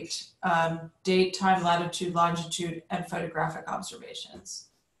aggregate date, time, latitude, longitude, and photographic observations.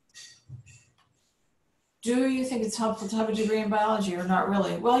 Do you think it's helpful to have a degree in biology or not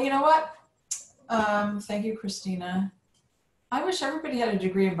really? Well, you know what? Thank you, Christina. I wish everybody had a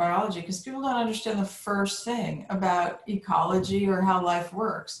degree in biology, because people don't understand the first thing about ecology or how life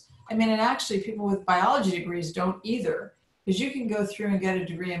works. I mean, and actually people with biology degrees don't either, because you can go through and get a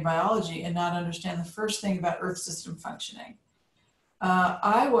degree in biology and not understand the first thing about Earth system functioning.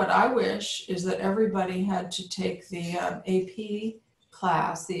 What I wish is that everybody had to take the AP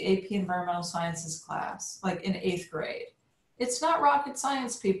class, the AP Environmental Sciences class, like in 8th grade. It's not rocket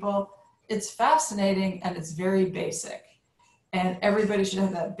science, people. It's fascinating and it's very basic. And everybody should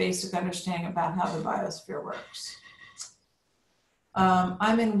have that basic understanding about how the biosphere works.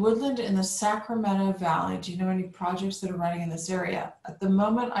 I'm in woodland in the Sacramento Valley. Do you know any projects that are running in this area? At the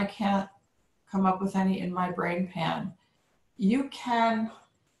moment, I can't come up with any in my brain pan. You can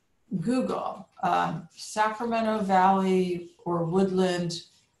Google Sacramento Valley or woodland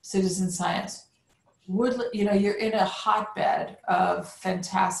citizen science. Woodland, you know, you're in a hotbed of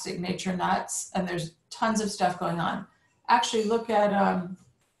fantastic nature nuts, and there's tons of stuff going on. Actually, look at,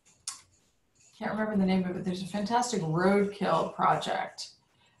 can't remember the name of it. There's a fantastic roadkill project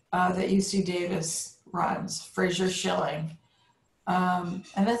that UC Davis runs, Fraser Schilling. And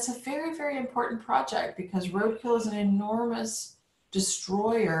that's a very, very important project because roadkill is an enormous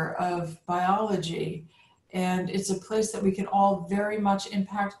destroyer of biology. And it's a place that we can all very much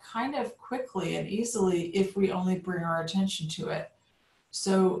impact kind of quickly and easily if we only bring our attention to it.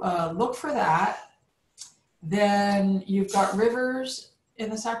 So look for that. Then you've got rivers in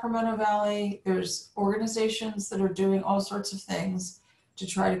the Sacramento Valley. There's organizations that are doing all sorts of things to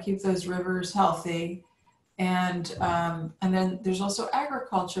try to keep those rivers healthy. And then there's also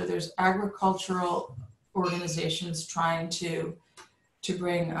agriculture. There's agricultural organizations trying to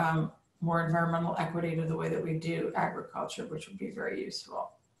bring more environmental equity to the way that we do agriculture, which would be very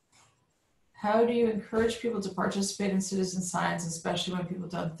useful. How do you encourage people to participate in citizen science, especially when people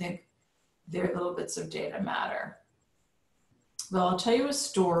don't think their little bits of data matter? Well, I'll tell you a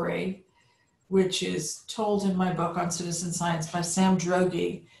story, which is told in my book on citizen science by Sam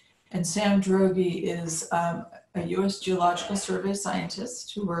Droege. And Sam Droege is a US Geological Survey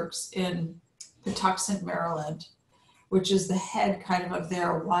scientist who works in Patuxent, Maryland, which is the head kind of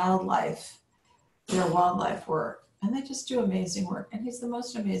their wildlife work. And they just do amazing work. And he's the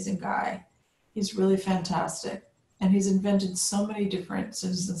most amazing guy. He's really fantastic. And he's invented so many different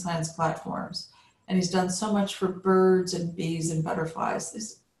citizen science platforms. And he's done so much for birds and bees and butterflies.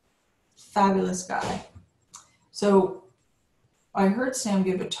 This fabulous guy. So I heard Sam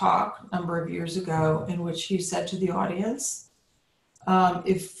give a talk a number of years ago in which he said to the audience,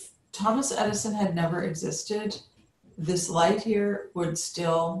 if Thomas Edison had never existed, this light here would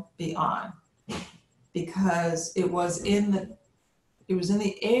still be on because it was in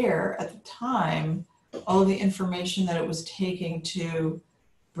the air at the time, all of the information that it was taking to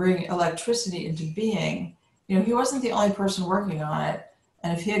bring electricity into being. You know, he wasn't the only person working on it.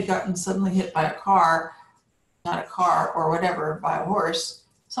 And if he had gotten suddenly hit by a car, not a car or whatever, by a horse,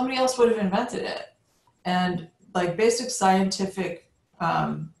 somebody else would have invented it. And like basic scientific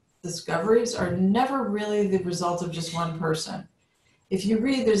discoveries are never really the result of just one person. If you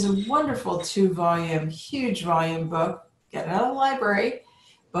read, there's a wonderful 2-volume, huge volume book, get it out of the library,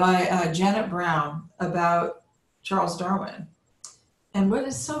 by Janet Brown about Charles Darwin. And what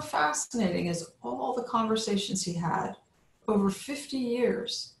is so fascinating is all the conversations he had over 50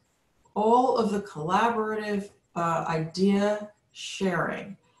 years, all of the collaborative idea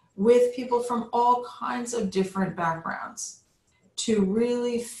sharing with people from all kinds of different backgrounds to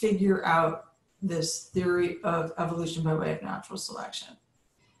really figure out this theory of evolution by way of natural selection.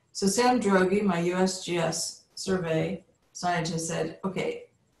 So Sam Droege, my USGS survey scientist, said, okay,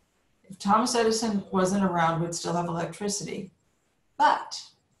 if Thomas Edison wasn't around, we'd still have electricity. But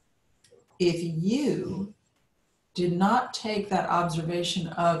if you did not take that observation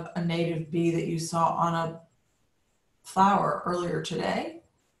of a native bee that you saw on a flower earlier today,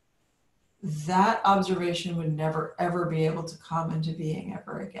 that observation would never, ever be able to come into being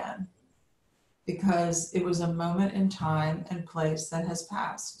ever again, because it was a moment in time and place that has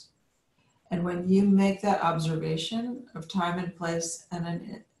passed. And when you make that observation of time and place and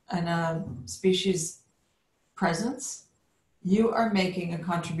a species presence, you are making a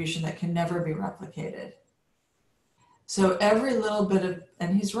contribution that can never be replicated. So every little bit of,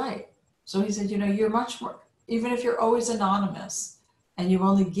 and he's right. So he said, you know, you're much more, even if you're always anonymous, and you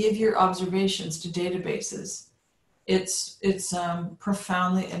only give your observations to databases, it's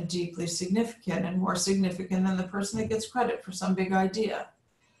profoundly and deeply significant, and more significant than the person that gets credit for some big idea.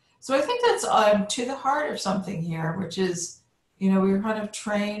 So I think that's to the heart of something here, which is, you know, we're kind of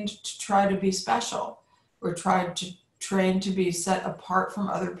trained to try to be special. We're trained to be set apart from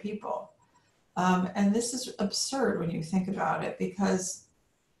other people. And this is absurd when you think about it, because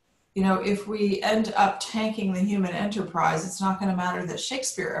you know, if we end up tanking the human enterprise, it's not going to matter that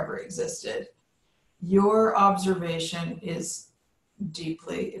Shakespeare ever existed. Your observation is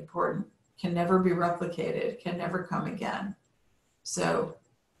deeply important, can never be replicated, can never come again. So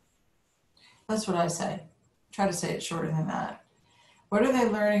that's what I say. Try to say it shorter than that. What are they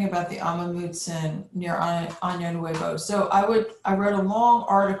learning about the Amamutsen near Año Nuevo? So I wrote a long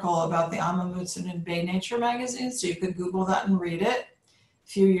article about the Amamutsen in Bay Nature magazine, so you could Google that and read it.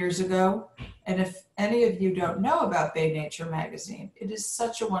 few years ago. And if any of you don't know about Bay Nature magazine, it is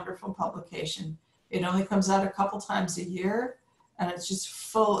such a wonderful publication. It only comes out a couple times a year, and it's just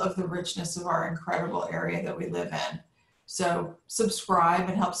full of the richness of our incredible area that we live in. So subscribe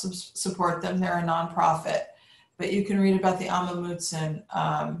and help support them. They're a nonprofit, but you can read about the Ama Mutsun.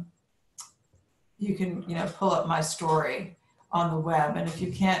 You can, pull up my story on the web, and if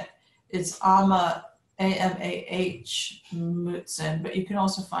you can't, it's Ama, A-M-A-H Mutsun, but you can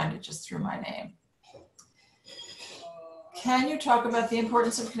also find it just through my name. Can you talk about the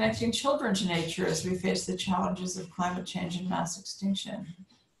importance of connecting children to nature as we face the challenges of climate change and mass extinction?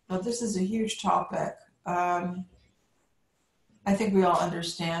 Well, this is a huge topic. I think we all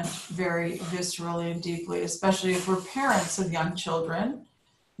understand very viscerally and deeply, especially if we're parents of young children.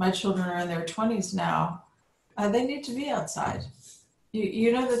 My children are in their 20s now. They need to be outside.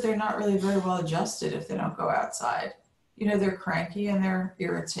 You know that they're not really very well adjusted if they don't go outside. They're cranky and they're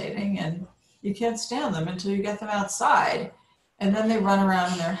irritating, and you can't stand them until you get them outside, and then they run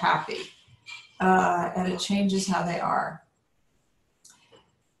around and they're happy, and it changes how they are.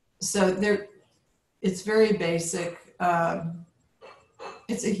 So it's very basic.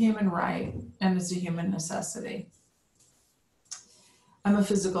 It's a human right, and it's a human necessity. I'm a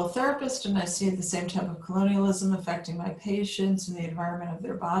physical therapist, and I see the same type of colonialism affecting my patients and the environment of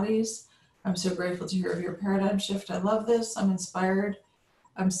their bodies. I'm so grateful to hear of your paradigm shift. I love this. I'm inspired.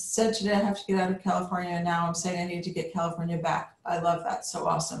 I'm said today I have to get out of California, and now I'm saying I need to get California back. I love that. So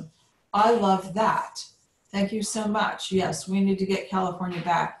awesome. I love that. Thank you so much. Yes, we need to get California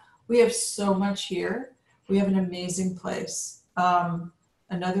back. We have so much here. We have an amazing place.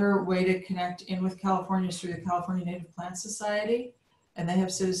 Another way to connect in with California is through the California Native Plant Society. And they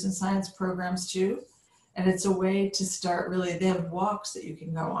have citizen science programs too. And it's a way to start really, they have walks that you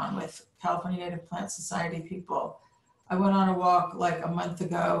can go on with California Native Plant Society people. I went on a walk like a month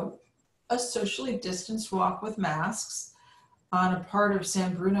ago, a socially distanced walk with masks on a part of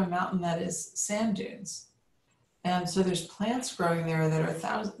San Bruno Mountain that is sand dunes. And so there's plants growing there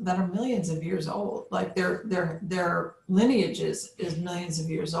that are millions of years old. Like their lineage is millions of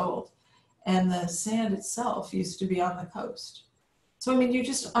years old. And the sand itself used to be on the coast. So, you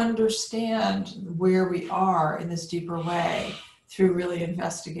just understand where we are in this deeper way through really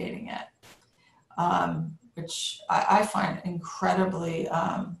investigating it, which I find incredibly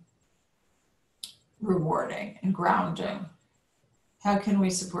rewarding and grounding. How can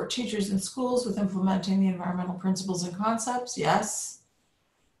we support teachers in schools with implementing the environmental principles and concepts? Yes.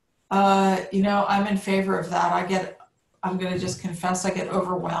 I'm in favor of that. I'm going to just confess, I get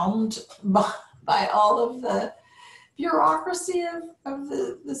overwhelmed by all of the bureaucracy of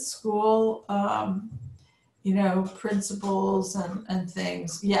the school, principles and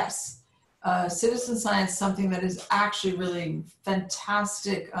things. Yes, citizen science, something that is actually really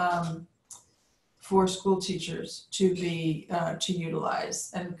fantastic for school teachers to be to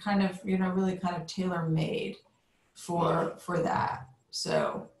utilize, and kind of really kind of tailor-made for that.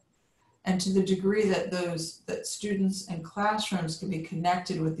 So, and to the degree that students and classrooms can be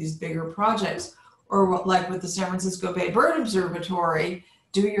connected with these bigger projects, or like with the San Francisco Bay Bird Observatory,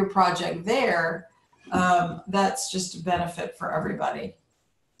 do your project there. That's just a benefit for everybody.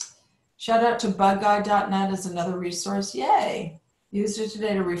 Shout out to bugguide.net as another resource. Yay. Used it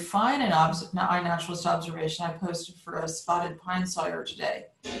today to refine an iNaturalist observation I posted for a spotted pine sawyer today.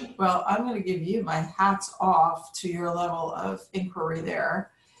 Well, I'm going to give you my hats off to your level of inquiry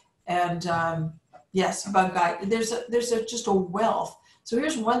there. And yes, bug guide, there's just a wealth. So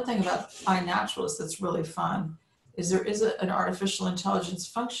here's one thing about iNaturalist that's really fun, is there is an artificial intelligence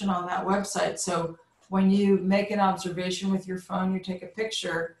function on that website. So when you make an observation with your phone, you take a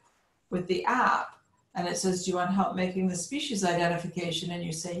picture with the app, and it says, do you want help making the species identification? And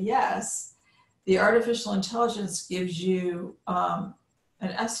you say yes. The artificial intelligence gives you an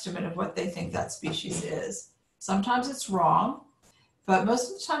estimate of what they think that species is. Sometimes it's wrong, but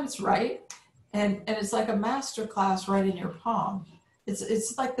most of the time it's right. And it's like a master class right in your palm.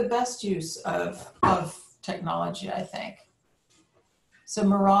 It's like the best use of technology, I think. So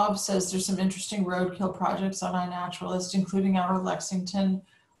Marab says there's some interesting roadkill projects on iNaturalist, including our Lexington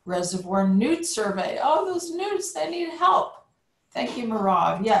Reservoir newt survey. Oh, those newts, they need help. Thank you,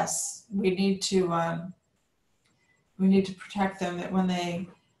 Marab. Yes, we need to protect them, that when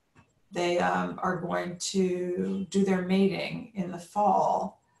they are going to do their mating in the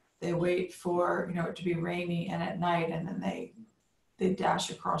fall, they wait for it to be rainy and at night, and then they dash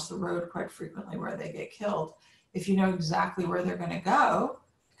across the road quite frequently where they get killed. If you know exactly where they're going to go,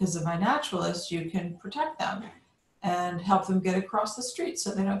 because of iNaturalist, you can protect them and help them get across the street so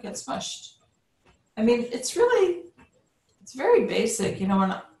they don't get smushed. I mean, it's really It's very basic, you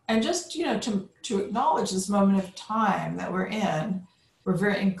know, and just, you know, to acknowledge this moment of time that we're in. We're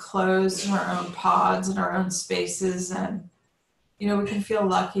very enclosed in our own pods and our own spaces, and, you know, we can feel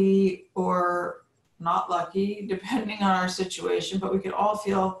lucky or not lucky depending on our situation, but we can all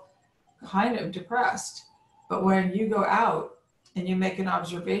feel kind of depressed. But when you go out and you make an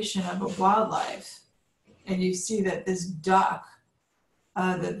observation of a wildlife and you see that this duck,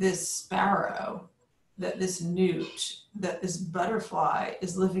 that this sparrow, that this newt, that this butterfly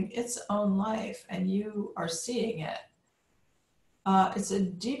is living its own life and you are seeing it, it's a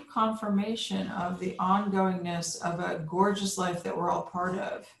deep confirmation of the ongoingness of a gorgeous life that we're all part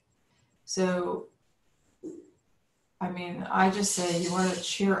of. So, I mean, I just say, you want to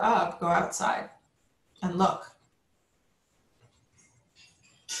cheer up, go outside and look.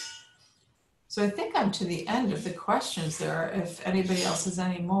 So I think I'm to the end of the questions there. If anybody else has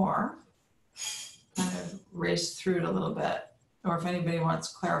any more, kind of race through it a little bit, or if anybody wants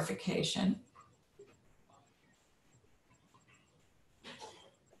clarification.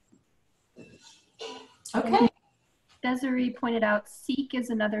 Okay. Desiree pointed out Seek is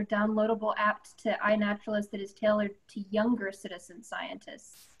another downloadable app to iNaturalist that is tailored to younger citizen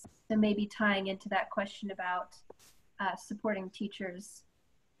scientists. So maybe tying into that question about supporting teachers,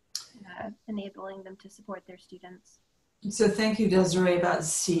 enabling them to support their students. So thank you, Desiree, about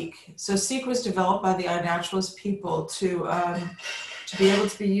Seek. So Seek was developed by the iNaturalist people to be able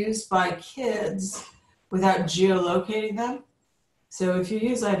to be used by kids without geolocating them. So if you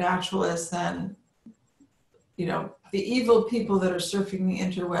use iNaturalist, then, you know, the evil people that are surfing the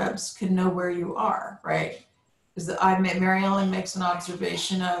interwebs can know where you are, right? Because Mary Ellen makes an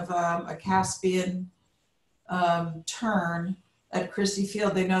observation of a Caspian tern at Crissy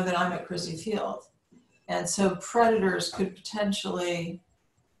Field. They know that I'm at Crissy Field. And so predators could potentially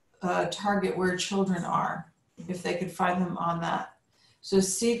target where children are if they could find them on that. So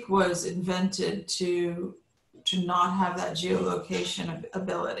Seek was invented to not have that geolocation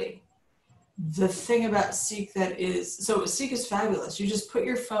ability. The thing about Seek that is, so Seek is fabulous. You just put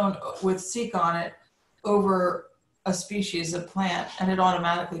your phone with Seek on it over a species of plant and it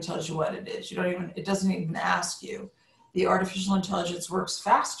automatically tells you what it is. It doesn't even ask you. The artificial intelligence works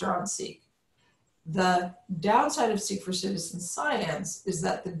faster on Seek. The downside of Seek for Citizen Science is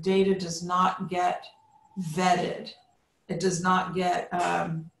that the data does not get vetted. It does not get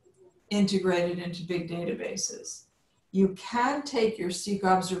integrated into big databases. You can take your Seek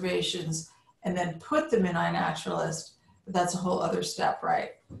observations and then put them in iNaturalist, but that's a whole other step,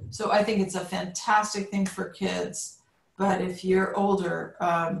 right? So I think it's a fantastic thing for kids, but if you're older,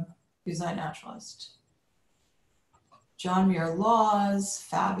 use iNaturalist. John Muir Laws,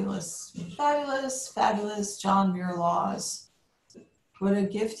 fabulous, fabulous, fabulous John Muir Laws. What a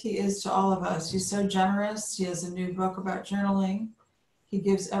gift he is to all of us. He's so generous. He has a new book about journaling. He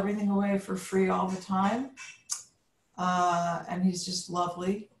gives everything away for free all the time. And he's just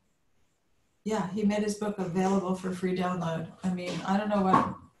lovely. Yeah, he made his book available for free download. I mean, I don't know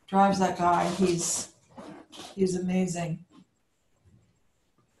what drives that guy. He's amazing.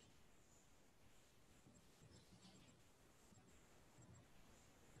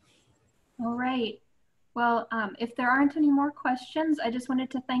 All right. Well, if there aren't any more questions, I just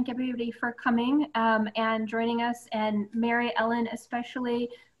wanted to thank everybody for coming and joining us, and Mary Ellen especially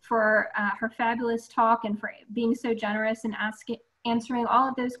for her fabulous talk and for being so generous and answering all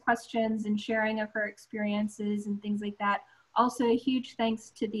of those questions and sharing of her experiences and things like that. Also, a huge thanks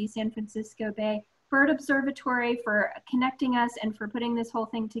to the San Francisco Bay Bird Observatory for connecting us and for putting this whole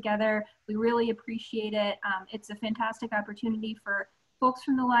thing together. We really appreciate it. It's a fantastic opportunity for folks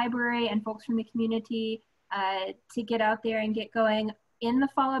from the library and folks from the community to get out there and get going. In the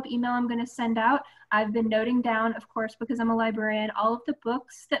follow-up email I'm going to send out, I've been noting down, of course, because I'm a librarian, all of the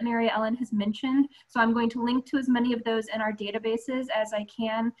books that Mary Ellen has mentioned. So I'm going to link to as many of those in our databases as I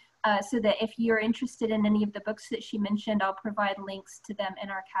can, so that if you're interested in any of the books that she mentioned, I'll provide links to them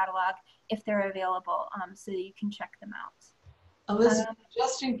in our catalog if they're available, so that you can check them out. Elizabeth,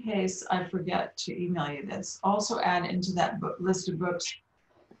 just in case I forget to email you this, also add into that list of books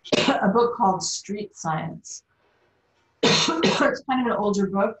a book called Street Science. It's kind of an older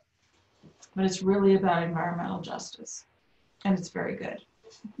book, but it's really about environmental justice, and it's very good.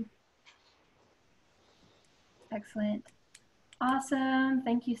 Excellent. Awesome.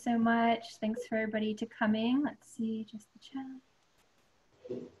 Thank you so much. Thanks for everybody to coming. Let's see just the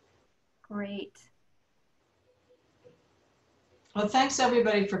chat. Great. Well, thanks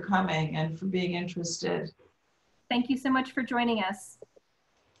everybody for coming and for being interested. Thank you so much for joining us.